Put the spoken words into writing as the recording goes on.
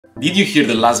Did you hear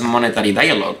the last monetary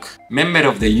dialogue? Member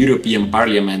of the European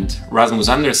Parliament, Rasmus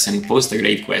Andersen, posed a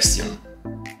great question.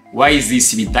 Why is the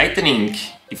ECB tightening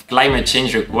if climate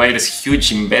change requires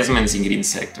huge investments in green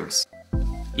sectors?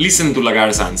 Listen to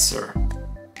Lagarde's answer.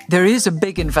 There is a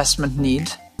big investment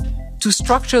need. To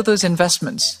structure those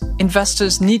investments,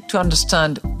 investors need to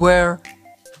understand where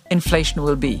inflation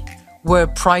will be, where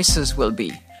prices will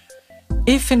be.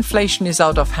 If inflation is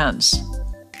out of hands,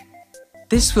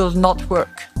 this will not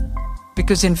work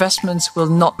because investments will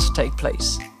not take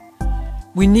place.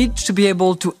 We need to be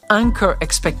able to anchor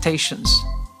expectations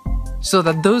so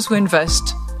that those who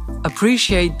invest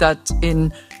appreciate that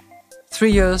in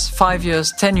 3 years, 5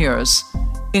 years, 10 years,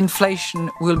 inflation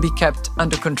will be kept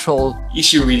under control. Is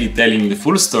she really telling the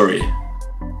full story?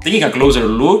 Taking a closer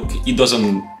look, it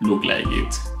doesn't look like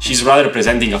it. She's rather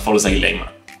presenting a false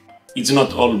dilemma. It's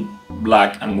not all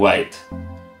black and white.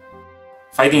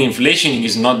 Fighting inflation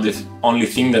is not the only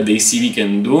thing that the ECB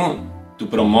can do to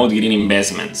promote green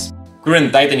investments.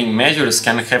 Current tightening measures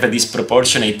can have a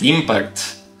disproportionate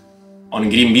impact on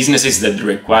green businesses that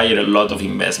require a lot of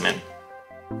investment.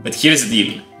 But here's the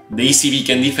deal. The ECB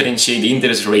can differentiate the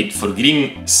interest rate for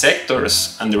green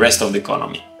sectors and the rest of the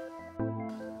economy.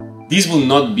 This will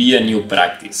not be a new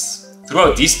practice.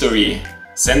 Throughout history,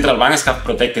 central banks have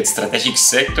protected strategic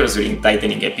sectors during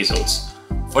tightening episodes.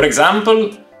 For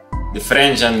example, the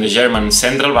French and the German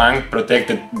central bank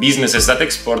protected businesses that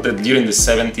exported during the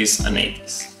 70s and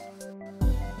 80s.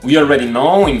 We already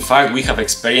know, in fact we have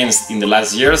experienced in the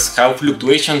last years, how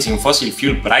fluctuations in fossil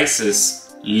fuel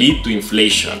prices lead to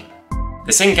inflation.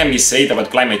 The same can be said about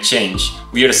climate change.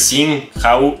 We are seeing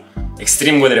how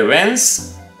extreme weather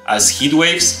events, as heat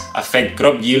waves, affect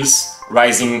crop yields,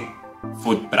 rising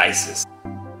food prices.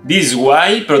 This is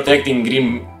why protecting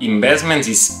green investments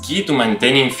is key to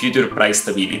maintaining future price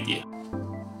stability.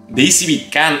 The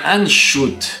ECB can and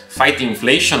should fight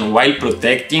inflation while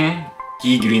protecting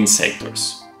key green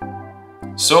sectors.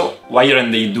 So why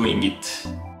aren't they doing it?